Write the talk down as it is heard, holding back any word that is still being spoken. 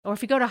Or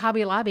if you go to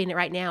Hobby Lobby and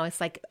right now, it's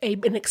like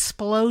an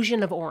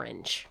explosion of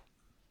orange.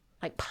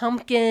 Like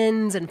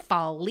pumpkins and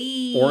fall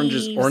leaves.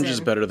 Orange is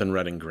better than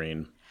red and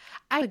green.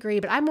 I agree,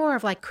 but I'm more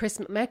of like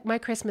Christmas. My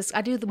Christmas,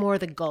 I do more of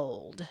the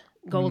gold,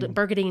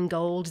 burgundy and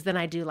gold than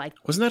I do like.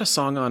 Wasn't that a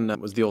song on,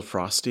 was the old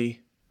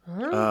Frosty?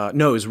 No,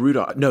 it was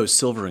Rudolph. No,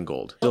 Silver and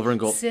Gold. Silver and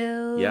Gold.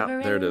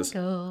 Silver there it is.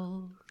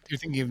 Gold. You're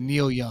thinking of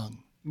Neil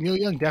Young. Neil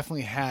Young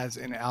definitely has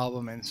an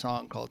album and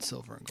song called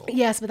Silver and Gold.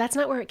 Yes, but that's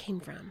not where it came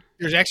from.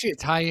 There's actually a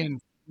tie-in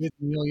with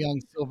Neil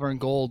Young, Silver and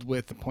Gold,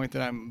 with the point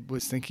that I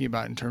was thinking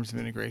about in terms of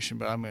integration,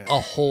 but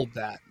I'll hold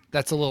that.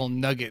 That's a little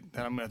nugget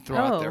that I'm going to throw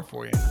out there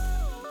for you.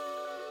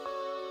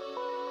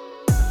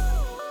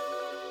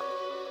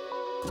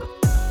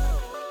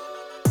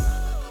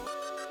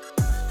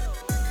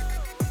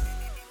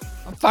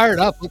 I'm fired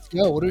up. Let's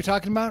go. What are we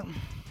talking about?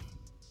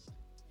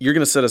 You're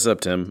going to set us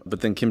up, Tim,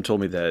 but then Kim told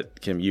me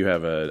that, Kim, you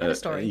have a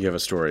story. You have a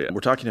story. We're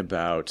talking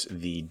about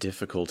the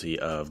difficulty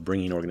of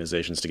bringing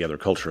organizations together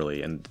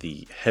culturally and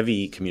the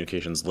heavy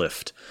communications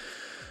lift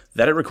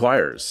that it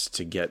requires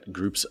to get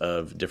groups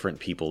of different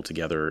people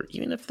together,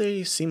 even if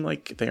they seem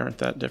like they aren't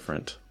that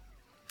different.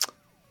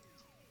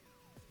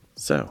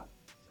 So,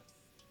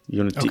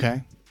 you want to...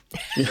 Okay.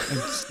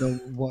 So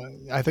what?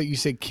 I thought you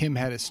said Kim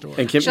had a story.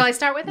 And Kim, shall I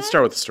start with that?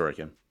 Start with the story,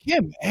 Kim.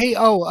 Kim, hey,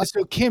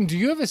 so Kim, do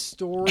you have a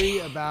story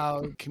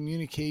about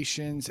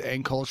communications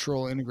and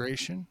cultural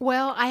integration?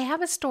 Well, I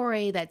have a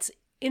story that's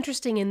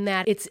interesting in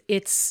that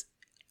it's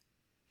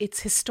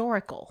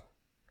historical.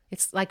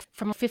 It's like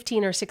from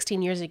 15 or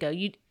 16 years ago.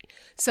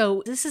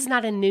 So this is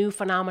not a new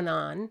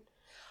phenomenon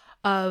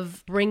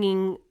of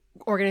bringing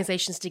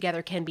organizations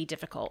together can be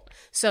difficult.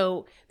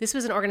 So this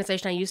was an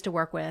organization I used to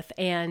work with,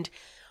 and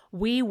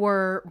we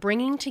were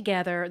bringing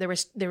together,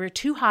 there were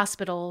two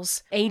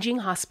hospitals, aging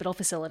hospital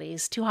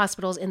facilities, two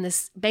hospitals in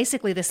this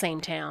basically the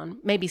same town,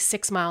 maybe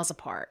 6 miles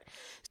apart,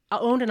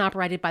 owned and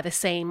operated by the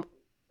same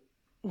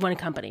one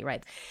company,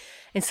 right?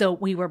 And so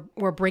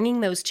we're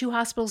bringing those two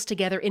hospitals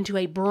together into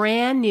a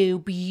brand new,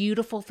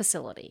 beautiful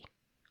facility.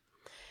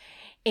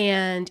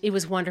 And it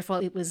was wonderful.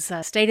 It was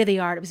state of the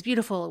art. It was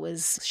beautiful. It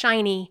was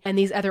shiny. And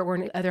these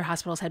other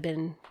hospitals had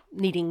been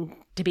needing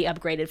to be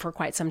upgraded for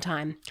quite some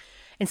time.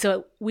 And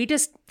so we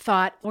just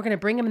thought, we're going to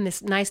bring them in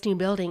this nice new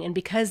building. And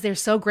because they're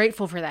so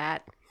grateful for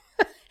that,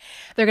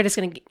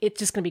 it's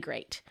just going to be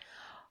great.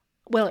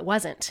 Well, it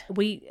wasn't.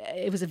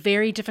 It was a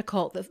very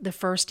difficult, the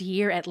first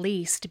year at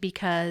least,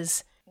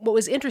 because what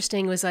was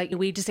interesting was like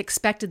we just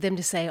expected them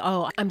to say,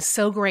 oh, I'm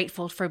so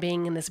grateful for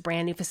being in this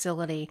brand new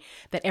facility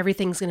that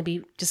everything's going to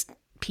be just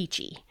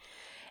peachy.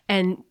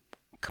 And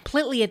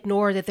completely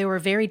ignore that there were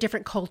very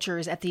different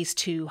cultures at these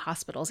two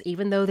hospitals,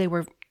 even though they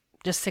were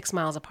just 6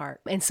 miles apart.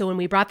 And so when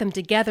we brought them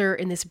together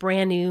in this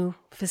brand new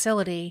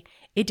facility,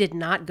 it did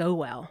not go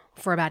well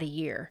for about a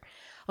year.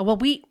 Well,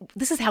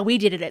 this is how we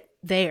did it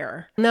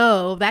there.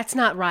 No, that's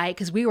not right,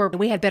 because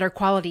we had better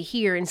quality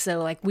here, and so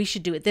like we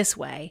should do it this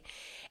way.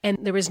 And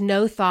there was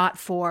no thought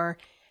for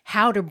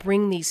how to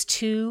bring these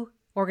two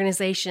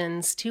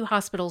organizations, two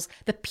hospitals,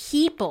 the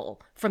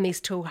people from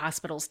these two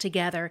hospitals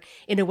together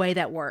in a way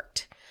that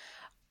worked.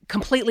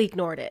 Completely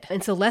ignored it.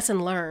 And so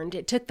lesson learned,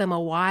 it took them a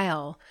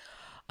while.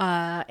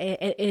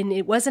 And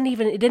it wasn't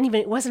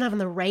on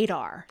the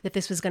radar that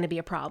this was going to be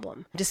a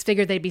problem. Just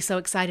figured they'd be so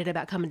excited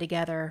about coming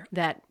together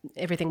that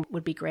everything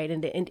would be great,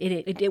 and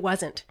it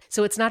wasn't.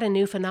 So it's not a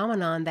new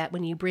phenomenon that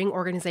when you bring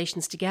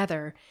organizations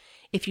together,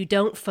 if you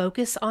don't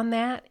focus on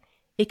that,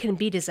 it can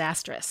be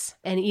disastrous.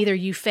 And either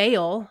you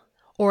fail,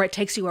 or it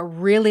takes you a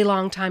really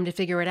long time to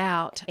figure it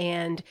out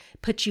and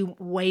put you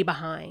way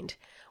behind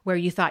where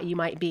you thought you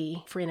might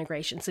be for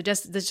integration. So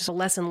there's just a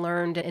lesson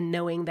learned in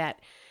knowing that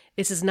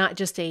this is not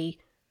just a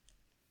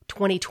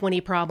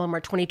 2020 problem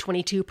or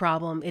 2022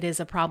 problem. It is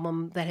a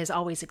problem that has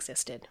always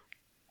existed.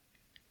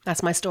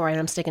 That's my story, and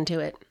I'm sticking to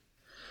it.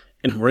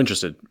 And we're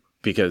interested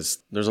because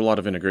there's a lot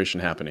of integration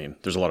happening.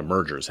 There's a lot of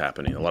mergers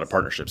happening, a lot of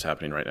partnerships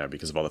happening right now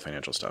because of all the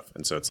financial stuff.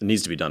 And so it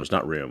needs to be done. There's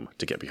not room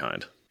to get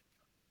behind.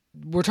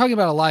 We're talking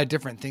about a lot of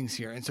different things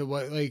here. And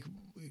so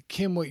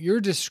Kim, what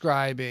you're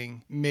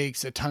describing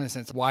makes a ton of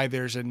sense. Why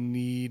there's a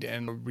need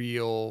and a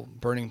real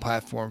burning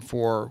platform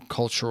for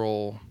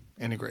cultural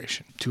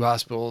integration. Two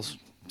hospitals,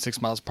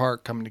 6 miles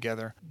apart, coming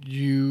together.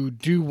 You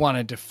do want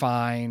to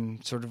define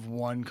sort of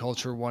one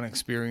culture, one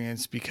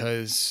experience,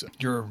 because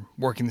you're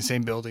working the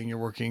same building, you're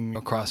working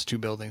across two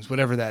buildings,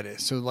 whatever that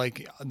is. So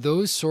like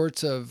those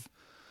sorts of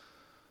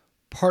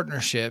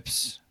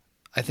partnerships,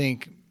 I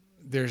think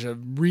there's a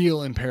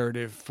real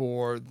imperative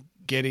for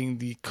getting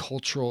the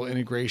cultural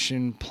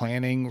integration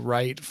planning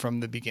right from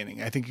the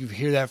beginning. I think you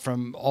hear that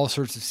from all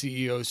sorts of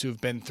CEOs who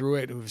have been through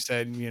it, who've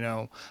said,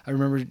 I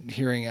remember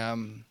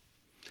hearing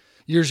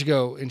years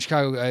ago in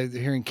Chicago,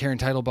 hearing Karen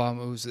Teitelbaum,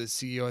 who was the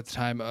CEO at the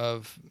time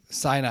of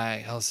Sinai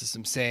Health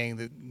System, saying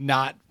that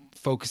not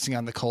focusing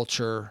on the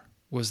culture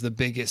was the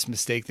biggest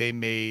mistake they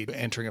made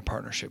entering a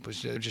partnership,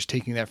 was just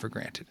taking that for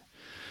granted.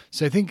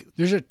 So I think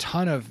there's a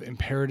ton of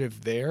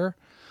imperative there.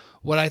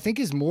 What I think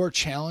is more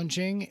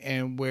challenging,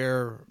 and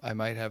where I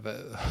might have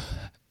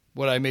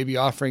what I may be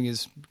offering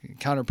is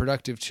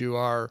counterproductive to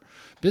our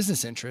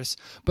business interests.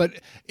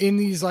 But in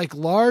these like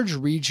large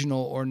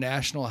regional or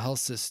national health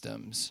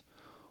systems,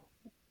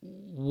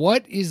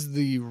 what is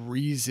the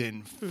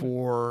reason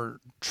for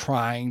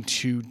trying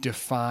to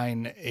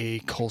define a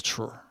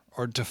culture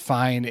or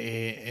define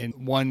a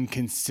one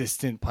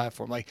consistent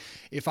platform? Like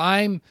if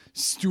I'm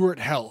Stewart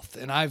Health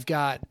and I've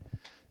got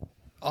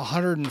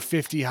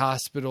 150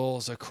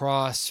 hospitals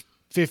across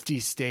 50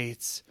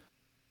 states.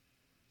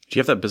 Do you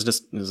have that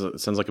business?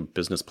 It sounds like a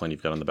business plan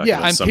you've got on the back Yeah,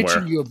 of it I'm somewhere.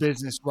 pitching you a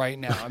business right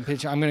now.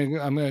 I'm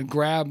gonna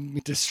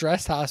grab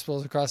distressed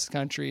hospitals across the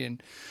country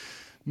and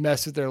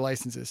mess with their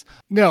licenses.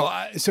 No,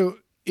 so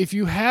if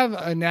you have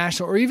a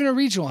national or even a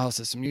regional health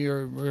system,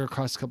 you're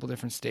across a couple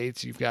different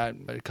states, you've got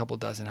a couple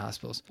dozen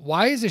hospitals.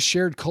 Why is a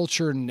shared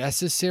culture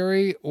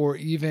necessary, or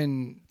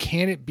even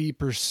can it be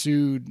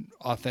pursued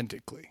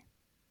authentically?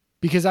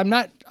 Because I'm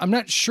not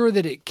sure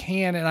that it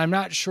can, and I'm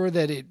not sure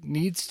that it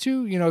needs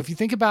to. You know, if you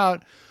think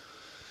about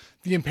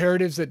the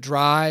imperatives that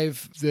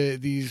drive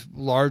these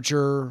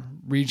larger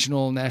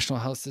regional national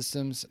health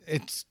systems,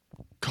 it's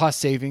cost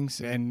savings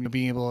and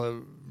being able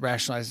to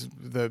rationalize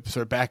the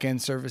sort of back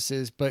end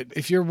services. But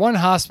if you're one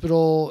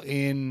hospital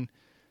in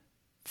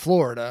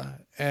Florida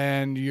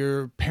and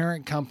your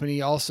parent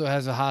company also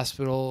has a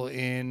hospital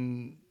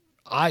in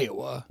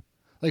Iowa,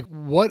 like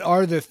what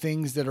are the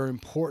things that are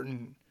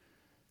important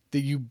that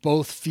you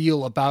both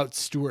feel about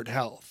Stewart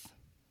Health,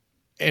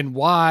 and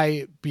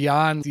why,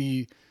 beyond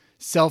the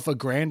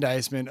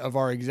self-aggrandizement of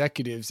our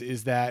executives,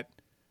 is that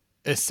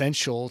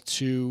essential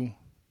to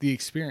the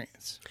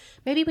experience?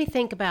 Maybe we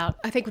think about,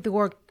 I think the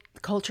word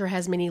culture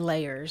has many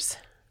layers.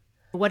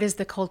 What is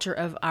the culture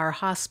of our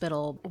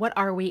hospital? What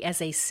are we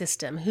as a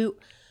system?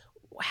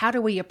 How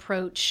do we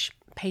approach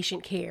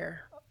patient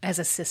care as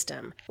a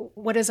system?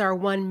 What is our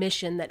one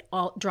mission that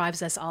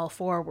drives us all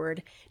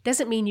forward?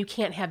 Doesn't mean you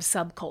can't have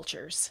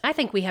subcultures. I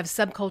think we have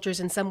subcultures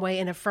in some way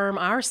in a firm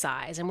our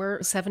size, and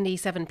we're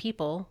 77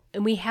 people,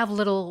 and we have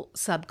little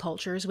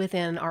subcultures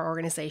within our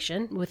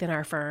organization, within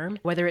our firm,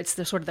 whether it's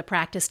the sort of the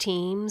practice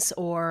teams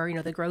or, you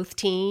know, the growth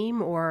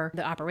team or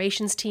the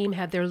operations team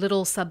have their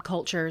little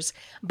subcultures,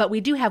 but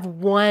we do have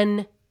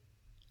one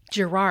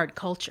Girard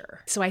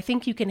culture. So I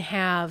think you can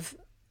have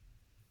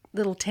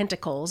little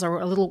tentacles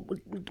or little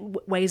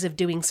ways of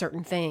doing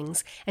certain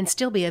things and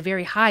still be a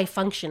very high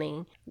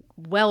functioning,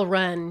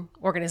 well-run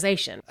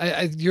organization.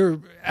 You're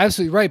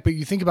absolutely right. But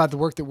you think about the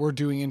work that we're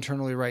doing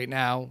internally right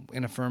now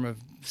in a firm of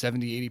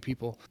 70, 80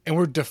 people, and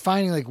we're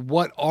defining like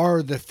what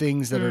are the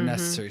things that are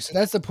necessary. So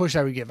that's the push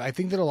I would give. I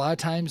think that a lot of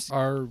times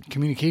our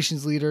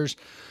communications leaders,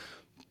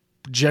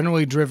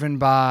 generally driven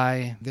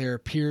by their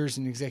peers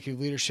and executive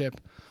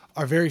leadership,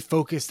 are very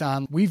focused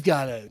on, we've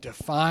got to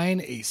define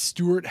a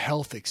Stewart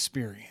Health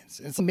experience.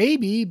 It's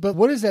maybe, but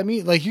what does that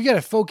mean? Like, you got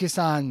to focus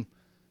on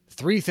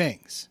 3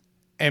 things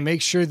and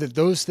make sure that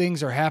those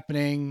things are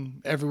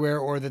happening everywhere,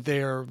 or that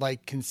they are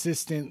like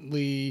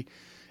consistently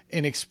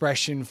in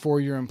expression for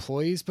your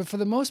employees. But for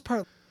the most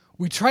part,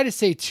 we try to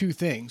say 2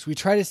 things. We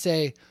try to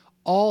say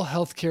all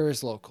healthcare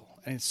is local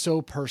and it's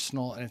so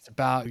personal and it's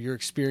about your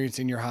experience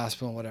in your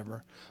hospital and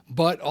whatever,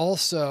 but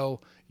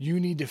also you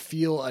need to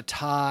feel a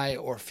tie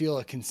or feel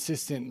a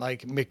consistent,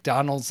 like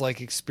McDonald's like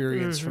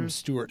experience from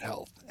Stewart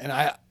Health. And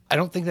I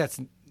don't think that's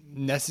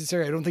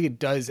necessary. I don't think it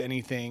does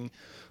anything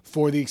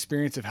for the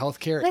experience of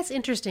healthcare. That's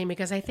interesting,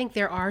 because I think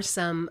there are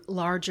some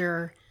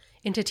larger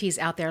entities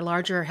out there,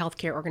 larger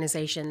healthcare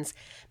organizations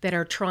that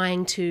are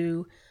trying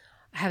to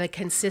have a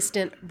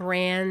consistent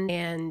brand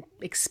and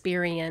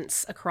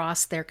experience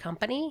across their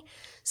company.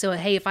 So,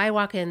 hey, if I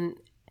walk in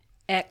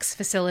X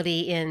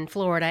facility in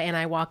Florida and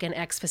I walk in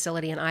X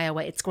facility in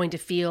Iowa, it's going to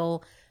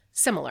feel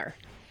similar.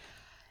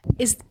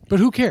 But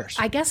who cares?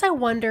 I guess I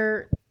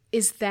wonder,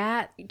 is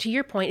that, to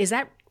your point,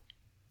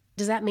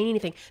 does that mean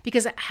anything?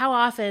 Because how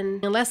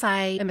often, unless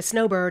I am a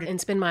snowbird and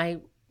spend my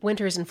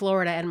winters in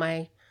Florida and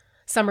my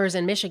summers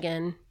in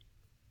Michigan,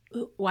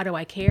 why do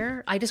I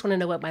care? I just want to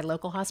know what my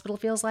local hospital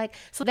feels like.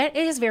 So that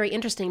is very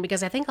interesting,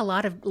 because I think a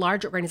lot of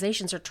large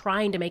organizations are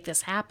trying to make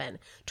this happen,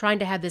 trying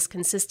to have this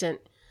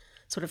consistent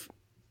sort of,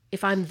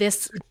 if I'm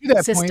this to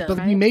that system, point, but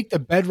right? we make the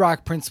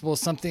bedrock principle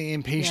something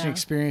in patient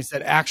experience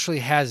that actually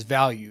has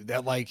value,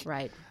 that like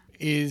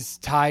is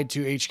tied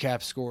to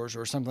HCAP scores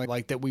or something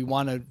like that. We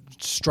want to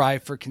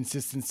strive for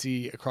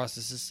consistency across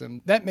the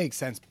system. That makes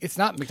sense. It's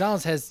not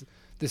McDonald's has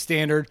the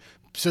standard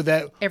so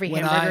that every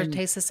hamburger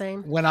tastes the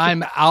same. When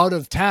I'm out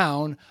of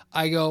town,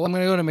 I go, I'm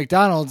going to go to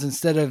McDonald's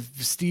instead of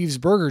Steve's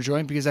Burger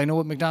Joint because I know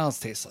what McDonald's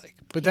tastes like.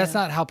 But that's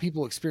not how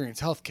people experience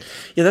healthcare.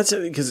 Yeah, that's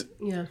it, because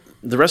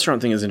the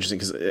restaurant thing is interesting,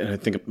 because I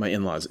think of my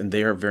in-laws, and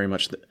they are very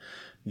much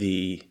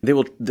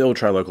they'll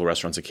try local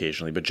restaurants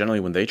occasionally, but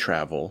generally when they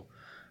travel,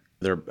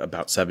 they're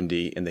about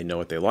 70 and they know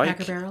what they like.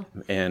 Cracker Barrel.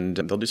 And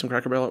they'll do some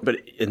Cracker Barrel,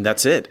 and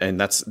that's it.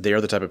 And they are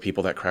the type of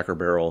people that Cracker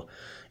Barrel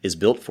is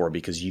built for,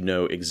 because you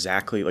know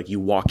exactly, like you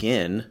walk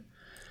in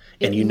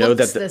And you know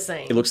that the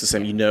same. it looks the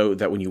same. You know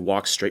that when you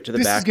walk straight to the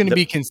This back, is going to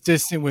be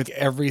consistent with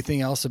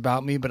everything else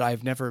about me, but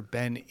I've never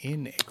been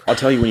in a crowd. I'll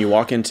tell you, when you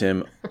walk in,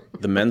 Tim,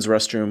 the men's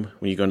restroom,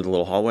 when you go into the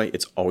little hallway,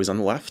 it's always on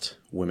the left.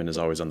 Women is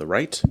always on the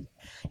right.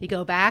 You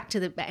go back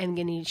to and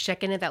then you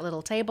check in at that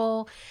little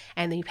table,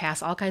 and then you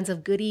pass all kinds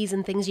of goodies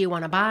and things you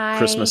want to buy.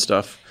 Christmas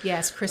stuff.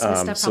 Yes, Christmas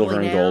stuff. Silver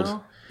probably and now.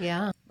 gold.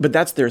 Yeah. But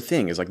that's their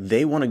thing, is like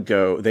they want to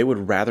go, they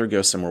would rather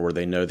go somewhere where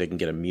they know they can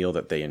get a meal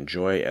that they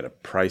enjoy at a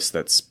price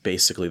that's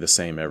basically the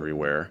same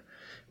everywhere,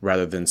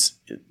 rather than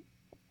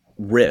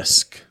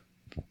risk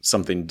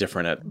something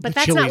different at. But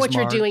that's not what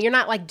you're doing. You're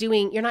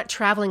not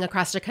traveling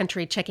across the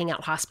country checking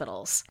out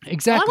hospitals.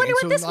 Exactly. Well, I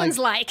wonder what this one's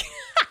like.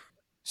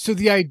 So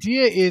the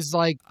idea is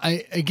like,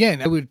 I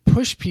would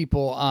push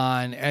people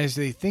on as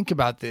they think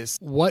about this,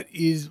 what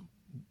is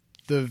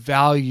the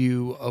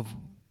value of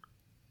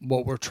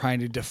what we're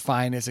trying to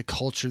define as a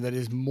culture that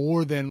is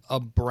more than a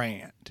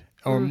brand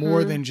or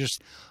more than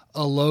just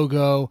a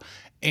logo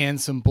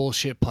and some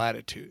bullshit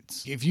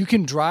platitudes. If you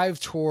can drive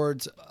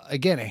towards,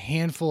 again, a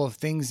handful of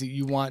things that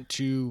you want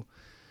to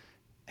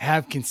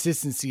have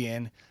consistency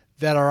in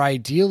that are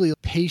ideally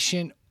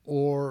patient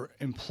or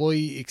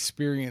employee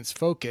experience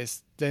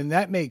focused, then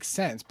that makes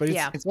sense. But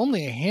it's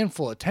only a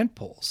handful of tent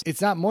poles.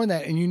 It's not more than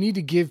that. And you need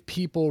to give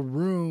people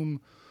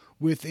room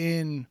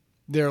within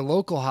their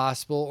local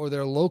hospital or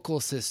their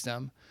local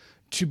system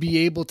to be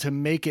able to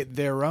make it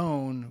their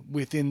own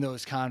within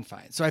those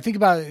confines. So I think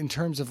about it in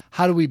terms of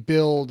how do we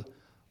build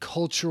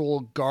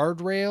cultural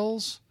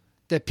guardrails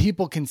that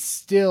people can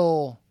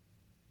still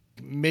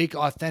make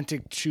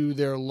authentic to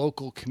their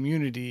local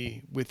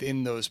community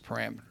within those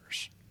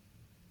parameters.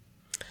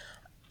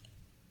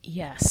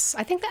 Yes,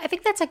 I think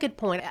that's a good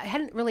point. I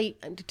hadn't really,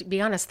 to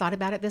be honest, thought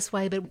about it this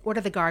way, but what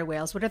are the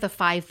guardrails? What are the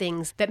 5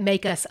 things that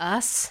make us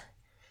us?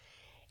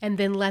 And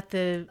then let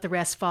the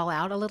rest fall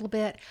out a little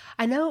bit.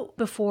 I know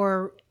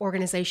before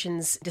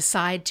organizations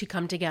decide to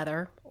come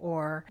together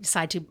or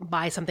decide to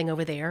buy something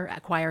over there,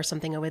 acquire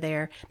something over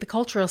there, the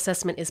cultural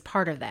assessment is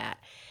part of that.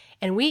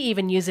 And we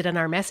even use it in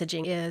our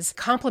messaging is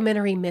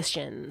complementary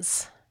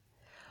missions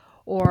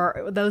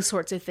or those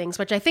sorts of things,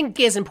 which I think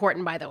is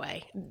important, by the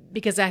way,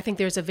 because I think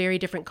there's a very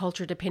different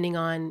culture depending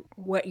on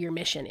what your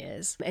mission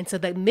is. And so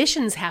the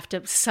missions have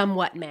to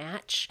somewhat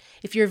match.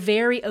 If you're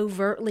very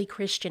overtly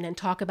Christian and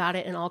talk about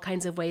it in all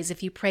kinds of ways,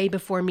 if you pray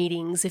before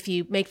meetings, if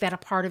you make that a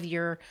part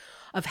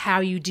of how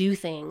you do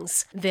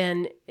things,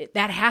 then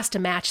that has to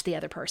match the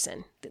other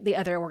person, the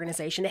other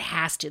organization. It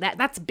has to.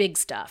 That's big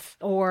stuff.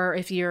 Or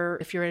if you're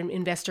an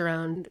investor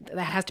owned,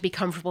 that has to be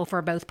comfortable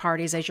for both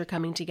parties as you're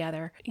coming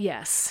together.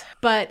 Yes.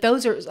 But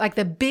those are like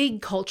the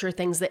big culture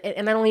things that,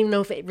 and I don't even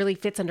know if it really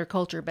fits under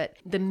culture, but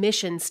the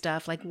mission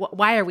stuff, like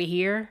why are we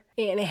here?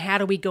 And how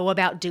do we go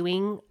about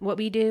doing what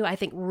we do? I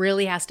think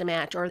really has to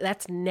match, or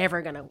that's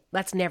never gonna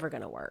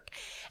work.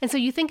 And so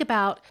you think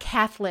about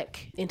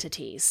Catholic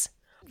entities.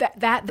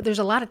 That there's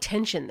a lot of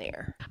tension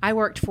there. I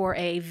worked for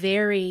a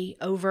very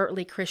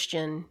overtly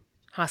Christian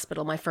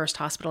hospital, my first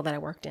hospital that I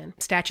worked in,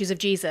 Statues of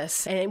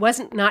Jesus. And it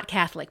wasn't not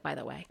Catholic, by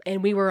the way.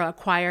 And we were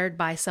acquired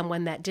by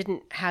someone that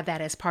didn't have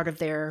that as part of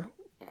their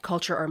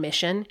culture or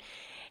mission.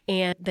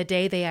 And the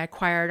day they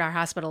acquired our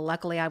hospital,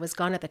 luckily I was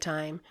gone at the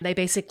time, they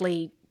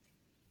basically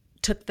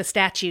took the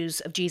statues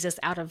of Jesus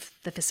out of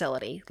the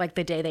facility, like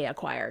the day they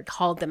acquired,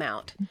 hauled them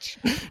out.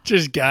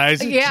 Just guys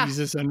with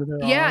Jesus under their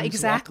arms. Yeah,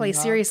 exactly.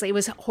 Seriously, it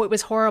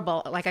was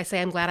horrible. Like I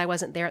say, I'm glad I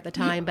wasn't there at the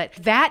time, but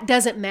that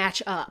doesn't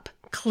match up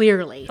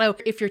clearly. So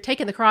if you're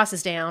taking the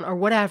crosses down or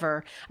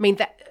whatever, I mean,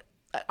 that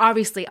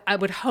obviously I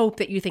would hope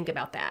that you think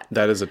about that.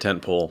 That is a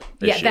tentpole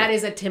issue. Yeah, that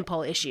is a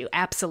tentpole issue.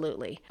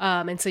 Absolutely.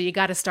 And so you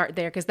got to start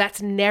there because that's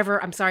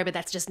never, I'm sorry, but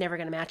that's just never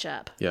going to match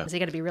up. Yeah. So you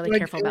got to be really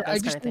careful about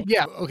those kind of things.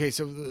 Yeah. Okay.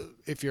 So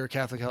if you're a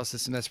Catholic health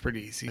system, that's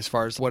pretty easy as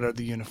far as what are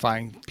the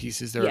unifying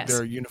pieces.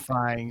 They're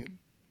unifying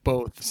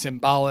both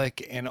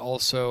symbolic and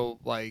also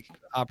like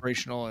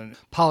operational and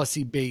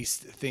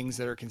policy-based things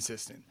that are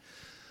consistent.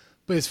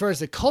 But as far as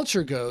the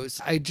culture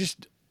goes, I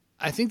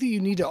think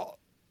that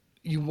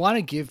you want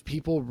to give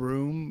people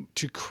room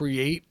to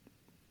create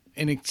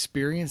an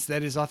experience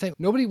that is authentic.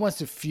 Nobody wants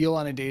to feel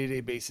on a day-to-day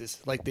basis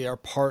like they are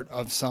part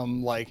of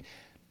some like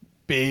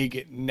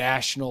big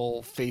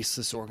national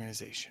faceless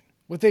organization.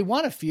 What they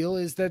want to feel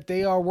is that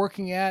they are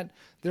working at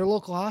their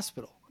local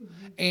hospital.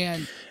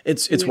 And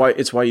it's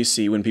why you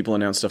see when people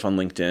announce stuff on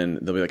LinkedIn,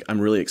 they'll be like, I'm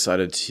really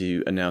excited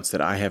to announce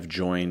that I have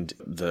joined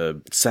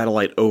the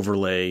satellite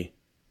overlay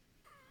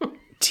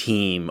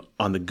team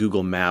on the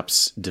Google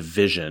Maps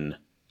division.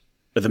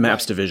 The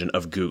Maps division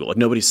of Google. Like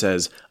nobody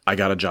says, I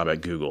got a job at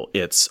Google.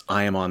 It's,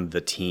 I am on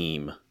the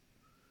team.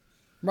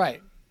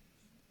 Right.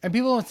 And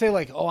people don't say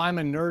like, oh, I'm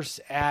a nurse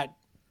at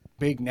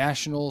big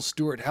national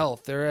Stewart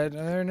Health. They're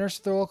a nurse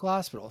at their local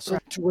hospital. So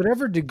to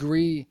whatever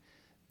degree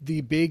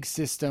the big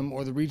system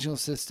or the regional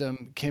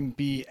system can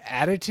be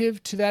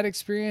additive to that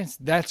experience,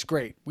 that's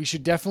great. We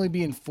should definitely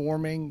be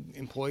informing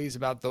employees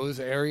about those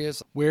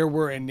areas where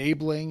we're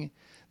enabling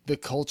the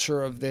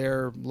culture of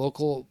their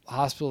local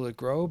hospital to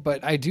grow.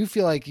 But I do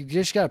feel like you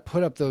just got to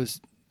put up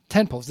those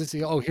tent poles.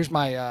 Here's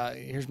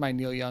my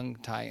Neil Young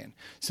tie-in.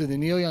 So the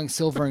Neil Young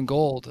Silver and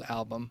Gold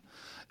album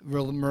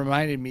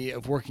reminded me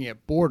of working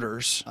at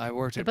Borders. I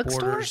worked at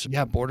Borders.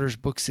 Yeah, Borders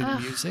Books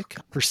and Music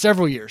for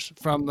several years,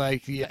 from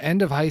like the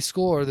end of high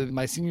school or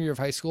my senior year of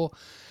high school,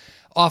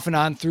 off and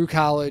on through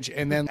college,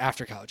 and then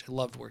after college. I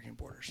loved working at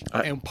Borders.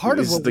 And part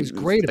of what was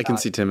great about I can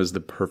see Tim as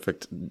the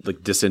perfect,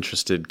 like,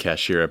 disinterested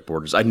cashier at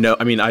Borders. I know.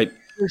 I mean, I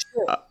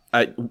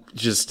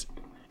just,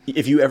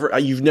 if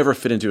you've never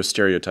fit into a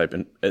stereotype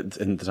in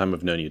the time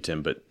I've known you,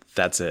 Tim, but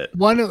that's it.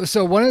 One of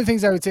the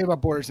things I would say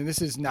about Borders, and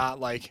this is not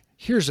like,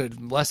 here's a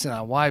lesson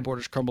on why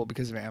Borders crumbled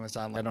because of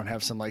Amazon. I don't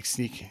have some like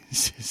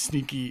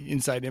sneaky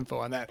inside info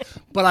on that.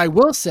 But I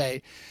will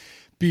say,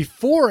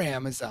 before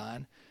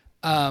Amazon,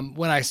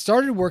 when I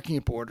started working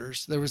at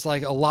Borders, there was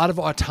like a lot of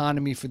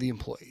autonomy for the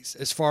employees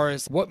as far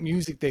as what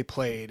music they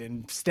played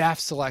and staff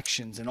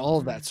selections and all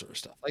of that sort of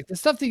stuff. Like the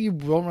stuff that you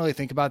don't really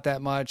think about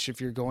that much if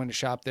you're going to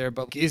shop there,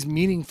 but is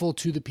meaningful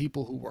to the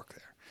people who work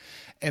there.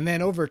 And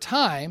then over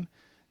time,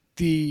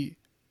 the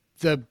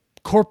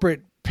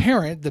corporate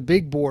parent, the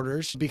big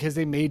Borders, because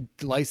they made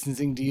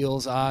licensing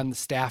deals on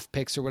staff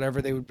picks or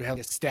whatever, they would have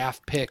a staff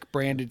pick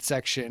branded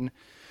section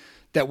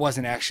that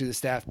wasn't actually the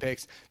staff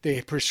picks.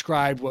 They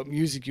prescribed what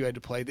music you had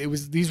to play.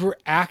 These were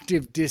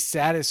active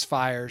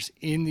dissatisfiers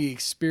in the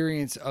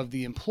experience of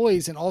the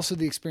employees and also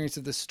the experience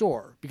of the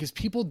store, because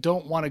people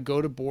don't want to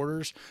go to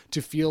Borders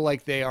to feel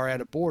like they are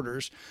at a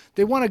Borders.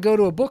 They want to go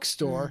to a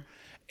bookstore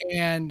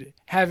and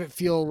have it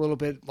feel a little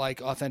bit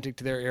like authentic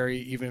to their area,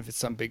 even if it's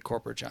some big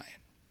corporate giant.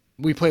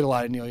 We played a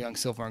lot of Neil Young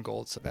Silver and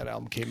Gold, so that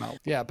album came out.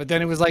 Yeah, but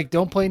then it was like,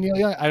 don't play Neil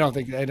Young. I don't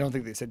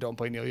think they said don't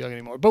play Neil Young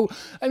anymore. But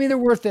I mean, there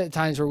were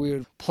times where we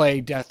would play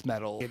death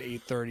metal at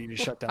 8:30 to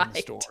shut down the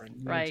store.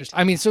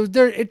 And, so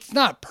it's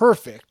not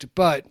perfect,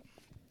 but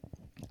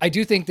I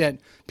do think that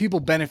people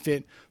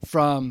benefit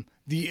from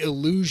the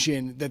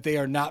illusion that they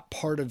are not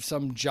part of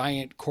some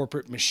giant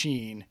corporate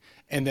machine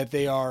and that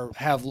they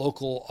have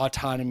local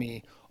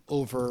autonomy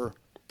over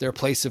their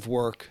place of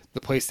work,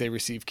 the place they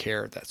receive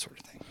care, that sort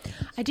of thing.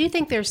 I do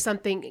think there's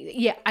something,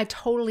 I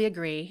totally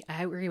agree.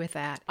 I agree with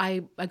that.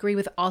 I agree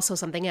with also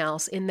something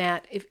else in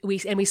that we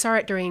saw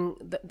it during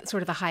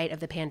the height of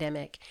the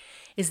pandemic,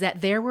 is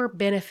that there were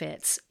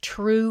benefits,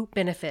 true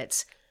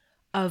benefits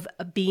of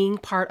being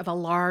part of a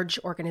large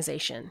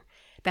organization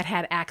that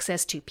had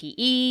access to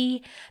PE,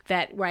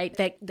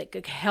 that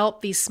could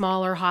help these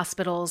smaller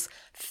hospitals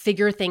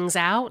figure things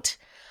out.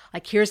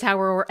 Like, here's how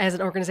we're, as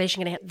an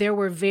organization, going to. There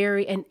were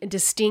very and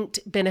distinct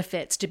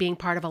benefits to being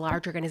part of a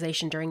large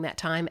organization during that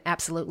time.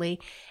 Absolutely,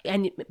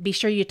 and be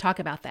sure you talk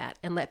about that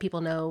and let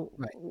people know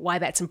why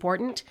that's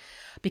important,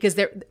 because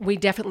we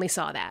definitely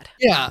saw that.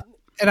 Yeah,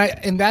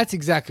 and that's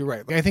exactly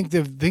right. I think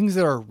the things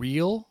that are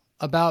real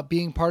about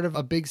being part of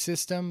a big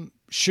system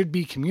should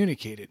be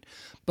communicated.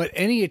 But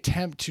any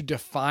attempt to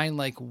define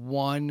like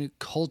one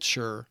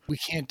culture, we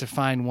can't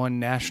define one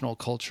national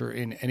culture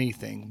in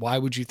anything. Why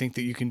would you think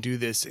that you can do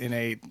this in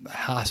a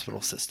hospital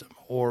system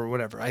or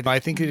whatever? I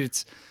think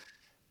that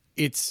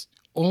it's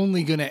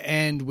only going to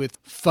end with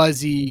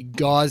fuzzy,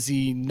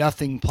 gauzy,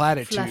 nothing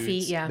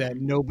platitudes that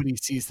nobody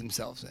sees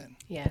themselves in.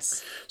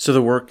 Yes. So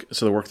the work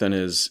then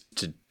is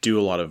to do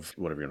a lot of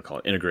whatever you want to call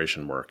it,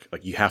 integration work.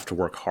 Like, you have to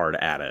work hard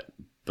at it,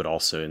 but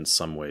also in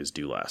some ways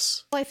do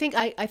less. Well,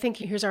 I think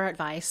here's our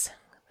advice,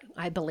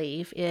 I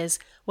believe, is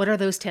what are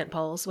those tent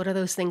poles? What are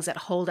those things that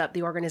hold up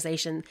the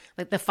organization?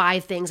 Like the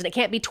 5 things, and it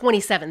can't be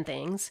 27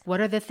 things.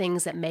 What are the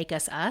things that make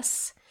us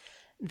us,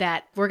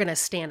 that we're going to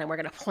stand and we're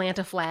going to plant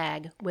a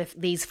flag with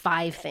these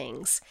 5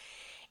 things?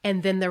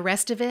 And then the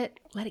rest of it,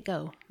 let it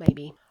go,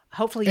 maybe.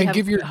 Hopefully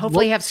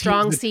you have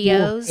strong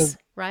CEOs,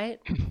 right?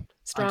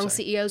 Strong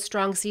CEOs,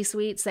 strong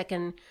C-suites that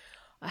can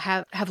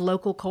have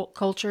local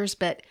cultures,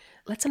 but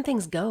let some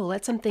things go.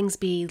 Let some things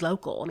be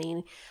local. I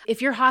mean,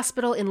 if your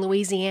hospital in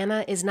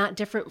Louisiana is not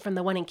different from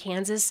the one in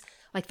Kansas,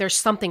 like, there's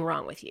something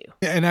wrong with you.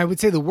 And I would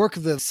say the work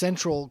of the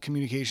central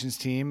communications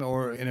team,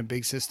 or in a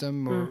big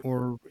system,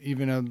 or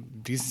even a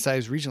decent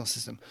sized regional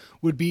system,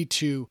 would be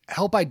to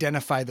help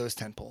identify those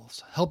tent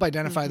poles, help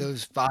identify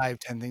those 5,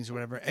 10 things or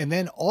whatever. And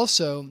then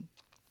also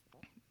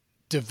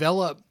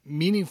develop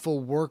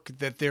meaningful work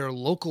that their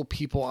local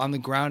people on the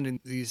ground in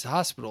these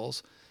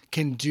hospitals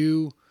can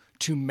do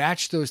to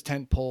match those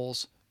tent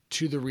poles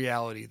to the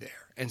reality there.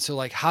 And so,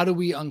 like, how do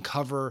we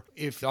uncover,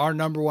 if our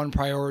number one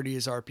priority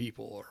is our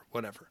people or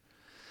whatever,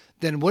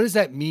 then what does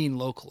that mean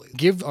locally?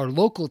 Give our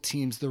local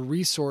teams the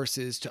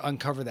resources to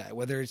uncover that,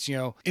 whether it's,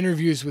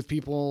 interviews with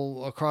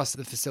people across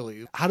the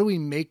facility. How do we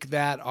make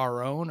that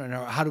our own? And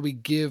how do we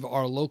give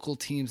our local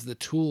teams the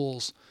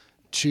tools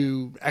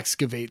to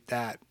excavate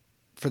that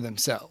for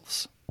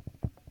themselves?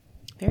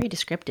 Very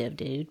descriptive,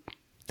 dude.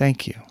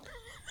 Thank you.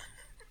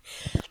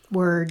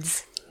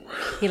 Words.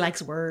 He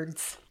likes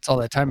words. It's all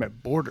that time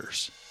at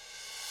Borders.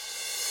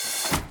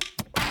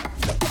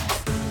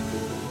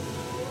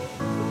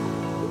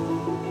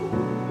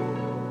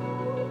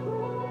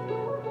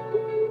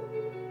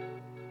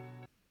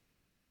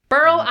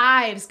 Burl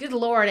Ives. Good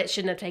Lord, it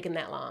shouldn't have taken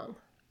that long.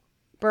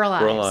 Burl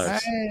Burl Ives.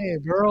 Ives. Hey,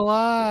 Burl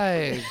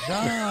Ives.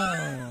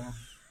 Oh.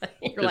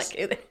 You're like,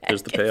 who the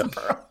There's the heck is payoff.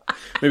 Burl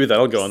Maybe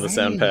that'll go on the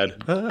sound Hey.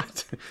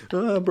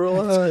 pad. Burl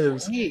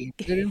Ives. Hey,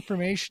 good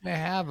information to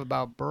have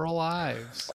about Burl Ives.